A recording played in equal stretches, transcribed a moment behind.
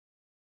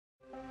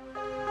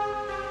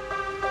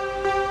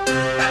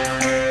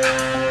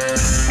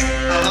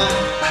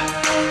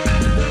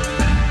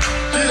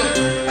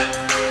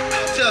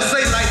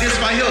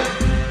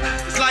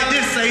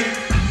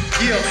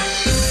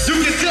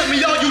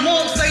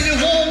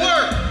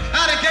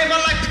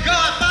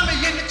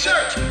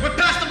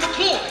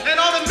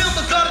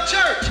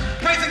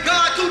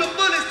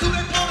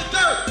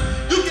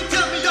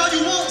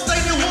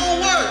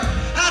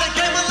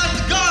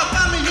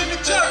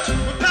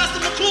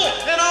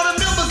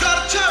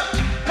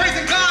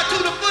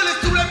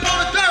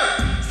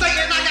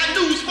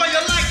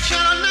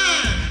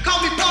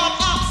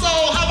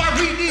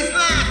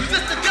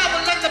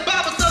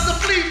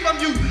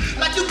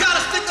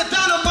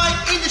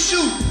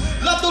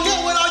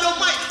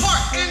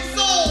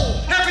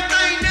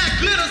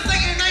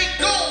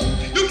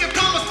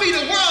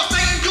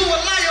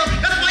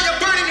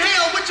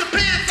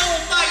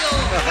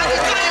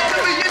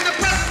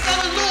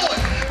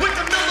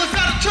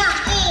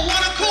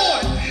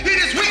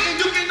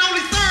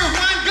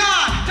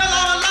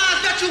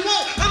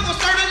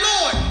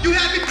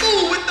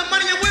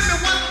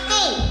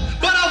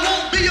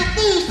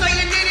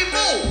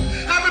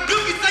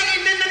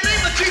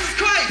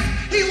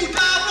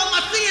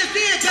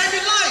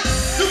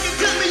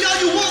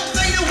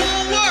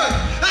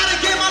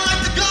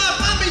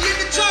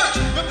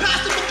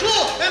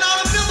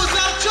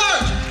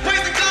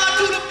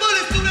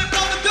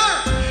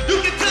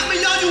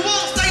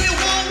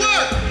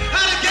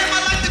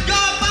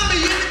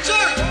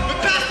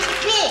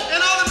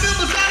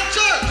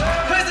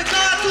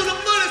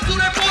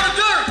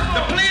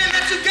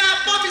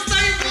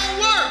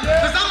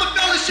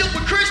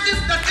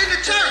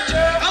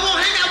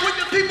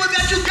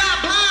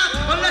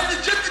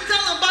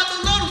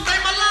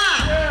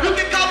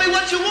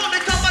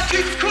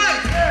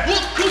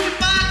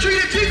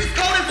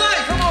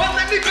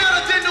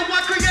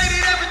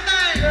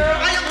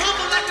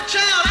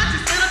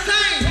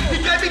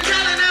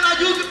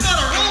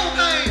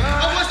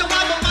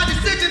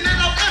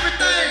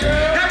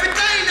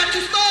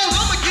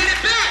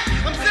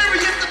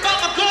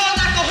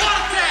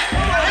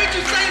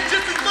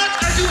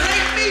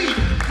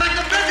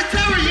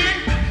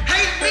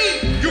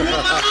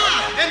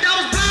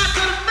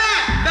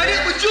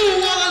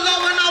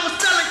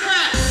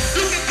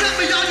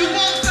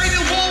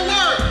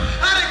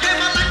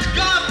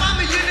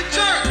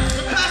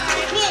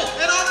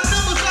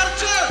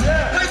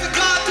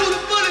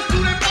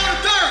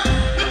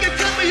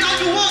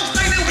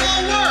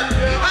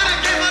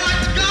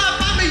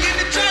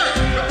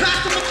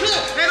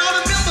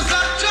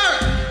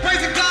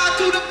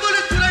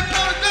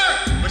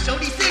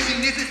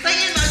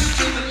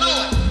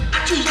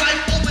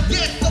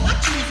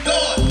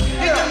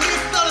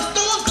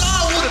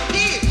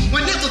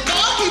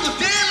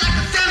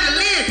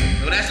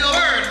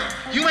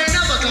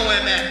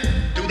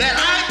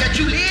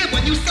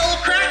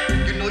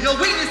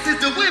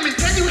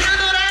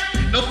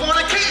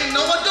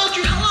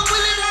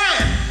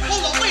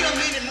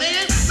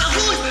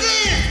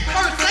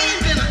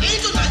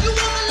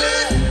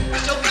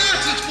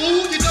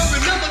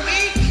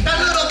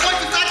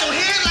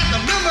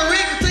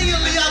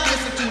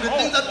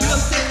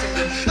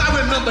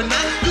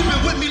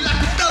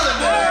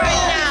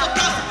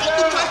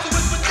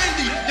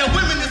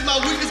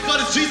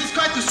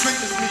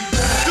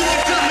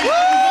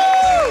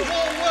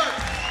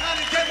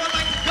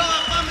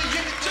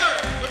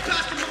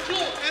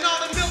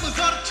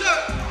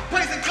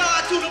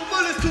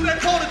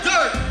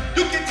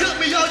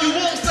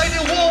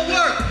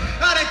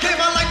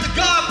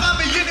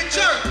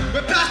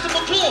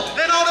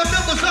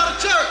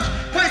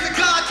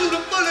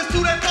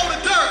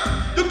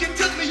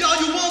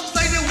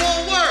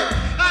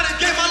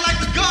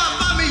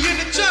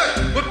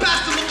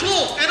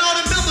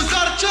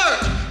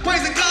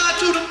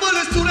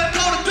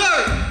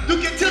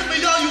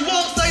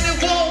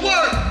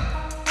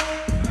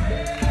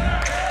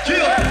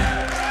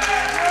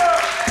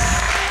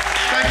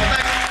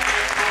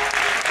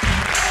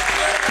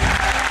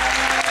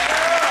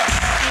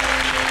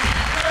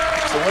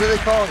do they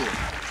call you?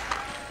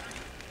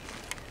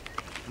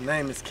 My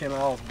name is Ken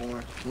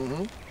Osborne,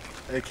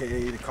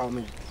 AKA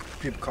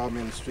people call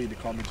me in the street, they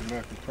call me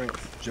Jamaican Prince.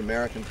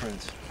 Jamaican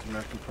Prince.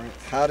 Jamaican Prince.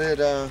 How did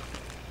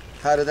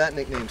that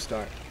nickname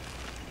start?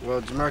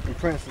 Well, Jamaican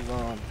Prince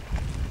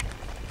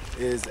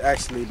is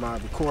actually my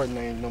recording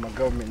name. You know, my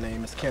government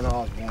name is Ken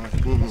Osborne.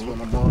 That's what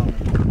my mom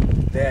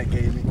and dad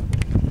gave me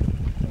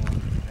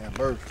at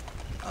birth.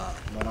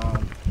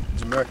 But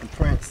Jamaican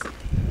Prince,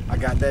 I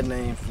got that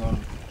name from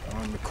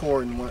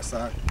recording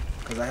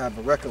because I have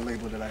a record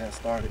label that I had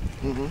started.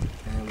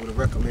 And with a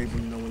record label,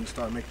 you know, when you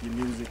start making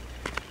your music,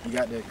 you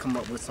got to come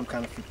up with some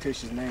kind of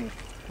fictitious name.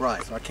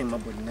 Right. So I came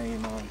up with the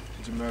name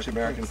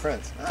Jamaican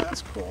Prince.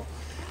 That's cool.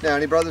 Now,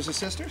 any brothers or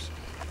sisters?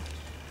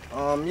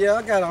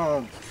 Yeah,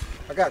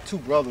 I got two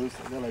brothers.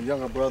 I got a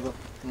younger brother,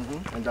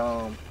 and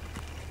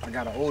I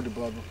got an older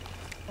brother.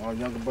 Our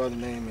younger brother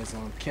name is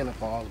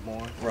Kenneth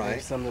Osborne. Right.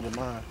 Similar to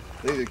mine.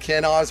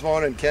 Ken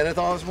Osborne and Kenneth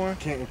Osborne?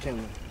 Ken and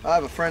Kenneth. I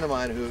have a friend of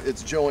mine who,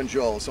 it's Joe and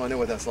Joel, so I know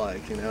what that's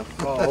like, you know?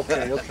 Oh,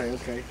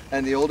 okay.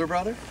 And the older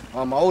brother?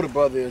 My older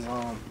brother is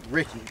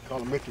Ricky. Call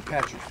him Ricky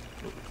Patrick.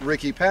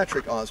 Ricky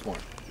Patrick Osborne?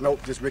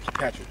 Nope, just Ricky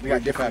Patrick. We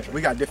got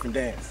different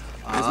dads.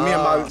 It's me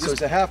and my. So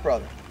it's a half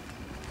brother.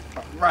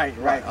 Right.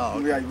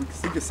 Oh, okay.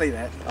 You can say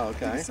that. Oh,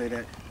 okay. You can say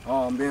that.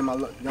 Me and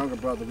my younger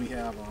brother, we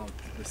have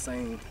the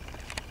same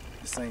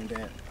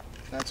dad.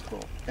 That's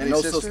cool. Any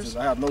no sisters?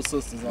 I have no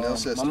sisters. No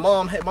sisters.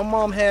 My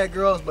mom had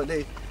girls, but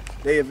they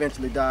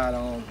eventually died.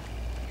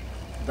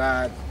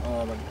 I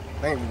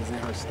think it was in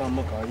her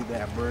stomach or either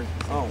at birth.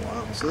 Oh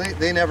wow. So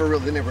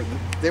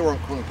they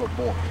weren't quote unquote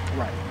born.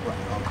 Right.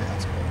 Okay,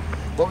 that's cool.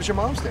 What was your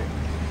mom's name?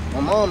 My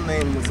mom's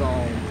name was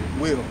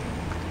Will.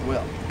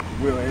 Like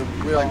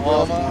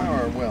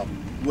Wilma or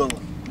Will?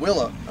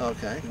 Willa.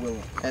 Okay.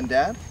 Willa. And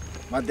dad?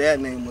 My dad's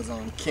name was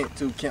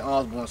Kent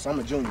Osborne, so I'm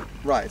a junior.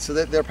 Right, so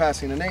they're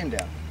passing the name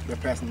down. They're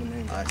passing the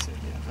name down. I see,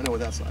 yeah. I know what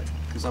that's like,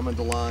 because I'm in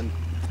DeLon.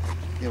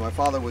 You know, my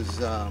father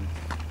was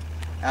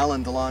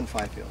Alan DeLon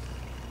Fifield.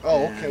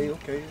 Oh,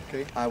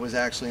 okay. I was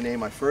actually named,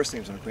 my first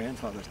name was my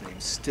grandfather's name,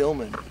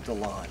 Stillman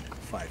DeLon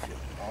Fifield.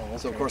 Oh, okay.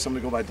 So of course I'm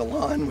going to go by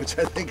DeLon, which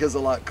I think is a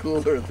lot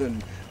cooler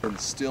than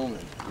Stillman.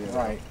 You know?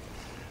 Right.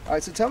 All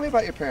right, so tell me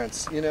about your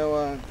parents. You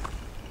know,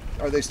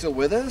 are they still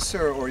with us,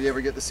 or you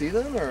ever get to see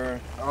them, or?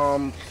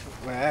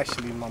 Well,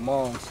 actually, my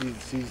mom,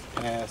 she's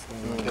passed,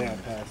 and my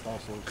dad passed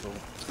also. So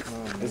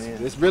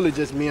it's really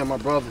just me and my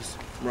brothers.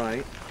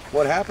 Right.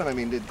 What happened? I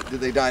mean, did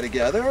they die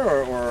together,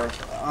 or?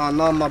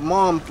 No, my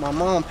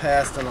mom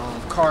passed in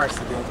a car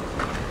accident.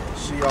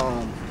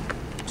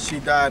 She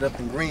died up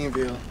in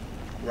Greenville.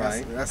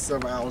 Right. That's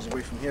several hours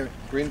away from here.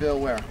 Greenville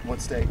where?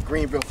 What state?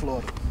 Greenville,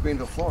 Florida.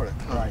 Greenville, Florida.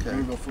 Right, okay.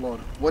 Greenville,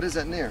 Florida. What is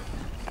that near?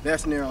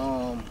 That's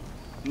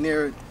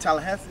near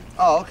Tallahassee.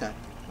 Oh, okay.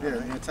 Yeah,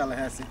 near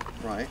Tallahassee.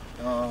 Right.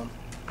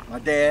 My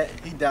dad,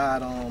 he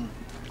died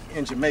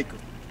in Jamaica.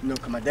 You know,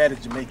 'cause my dad is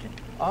Jamaican.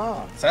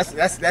 Ah. So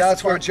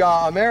that's where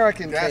Ja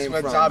American that's came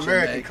where from. Ja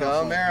American comes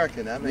from.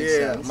 American, that makes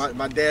sense. Yeah,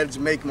 my dad's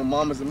Jamaican, my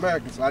mom is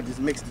American, so I just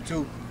mixed the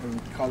two and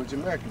call it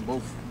Jamaican,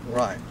 both.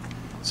 Right.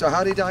 So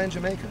how did he die in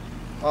Jamaica?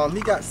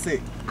 He got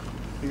sick.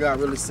 He got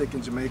really sick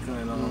in Jamaica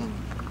and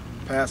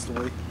passed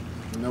away.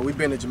 You know, we've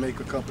been to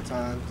Jamaica a couple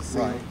times to see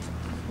him.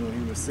 You know,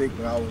 he was sick,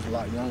 but I was a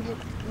lot younger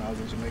when I was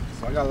in Jamaica.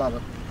 So I got a lot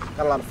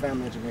of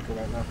family in Jamaica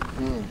right now.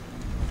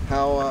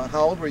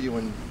 How old were you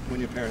when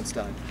your parents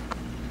died?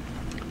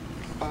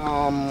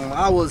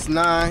 I was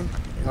 9.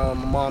 My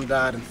mom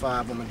died in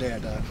 5 when my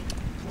dad died.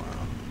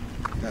 Wow,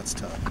 that's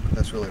tough.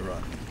 That's really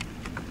rough.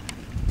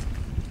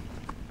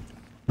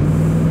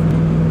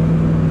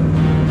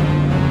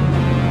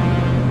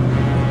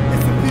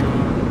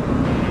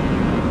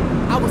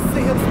 I would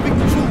sit here to speak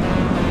the truth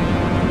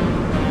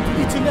to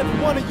each and every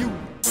one of you.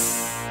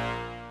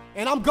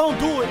 And I'm gonna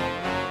do it.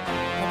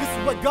 And this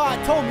is what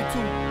God told me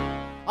to.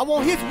 I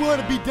want His will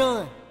to be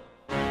done,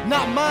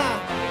 not mine.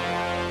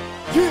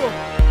 Yeah.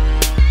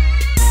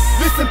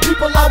 Listen,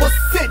 people, I will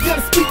sit here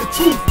to speak the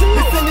truth.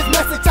 Listen this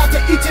message out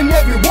to each and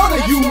every one of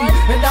you.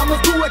 And I'ma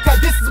do it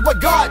cause this is what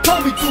God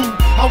told me to.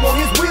 I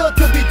want His will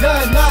to be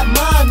done, not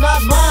mine,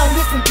 not mine.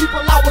 Listen, people,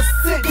 I will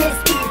sit here to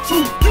speak the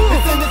truth.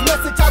 Listen this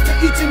message out to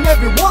each and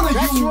every one of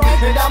you.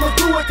 And I'ma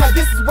do it cause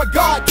this is what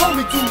God told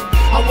me to.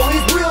 I want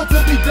His will to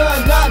be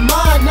done, not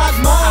mine, not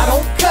mine. I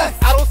don't cuss,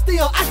 I don't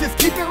steal, I just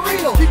keep it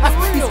real. I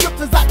speak these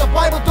scriptures out the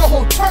Bible, the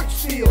whole church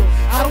feel.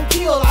 I don't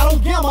kill, I don't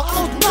gamble, I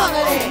don't do none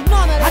of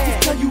that. I just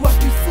tell you what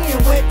you see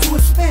and where to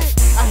expect.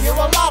 I hear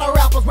a lot of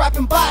rappers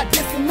rapping by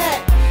this and that.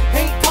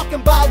 Ain't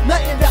talking about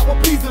nothing that will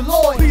please the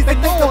Lord. They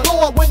thank the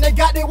Lord when they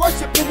got their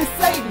worship in His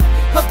Satan.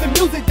 Cause the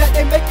music that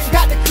they making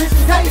got the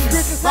Christians hating.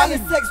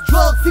 Violence, sex,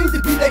 drugs seems to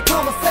be their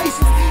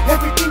conversations.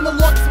 Everything the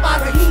Lord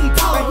despises, He ain't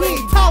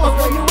tolerate. But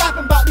when you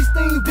rapping about these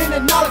things, then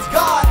acknowledge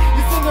God.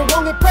 You send the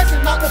wrong impression,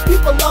 not the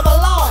people of the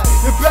Lord.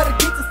 You better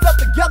get yourself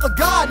together,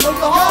 God, know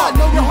your heart.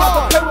 You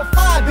rather play with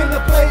fire than to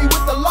play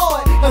with the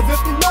Lord. Cause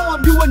if you know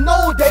Him, you would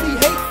know that He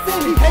hates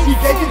sin. He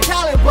gave you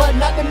talent, but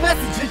not the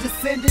messages you're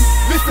sending.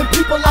 Listen,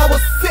 people, I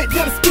will sit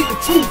here to speak the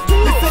truth.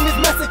 Listen this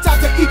message out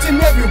to each and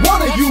every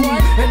one of you.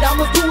 And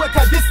I'ma do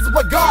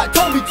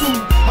me to.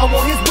 I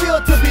want his will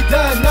to be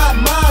done, not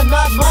mine,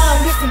 not mine.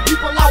 Listen,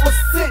 people, I was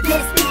sent here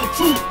to speak the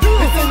truth.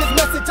 And send this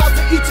message out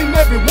to each and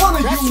every one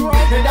of you.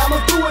 And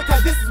I'ma do it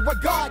cause this is what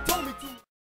God told me.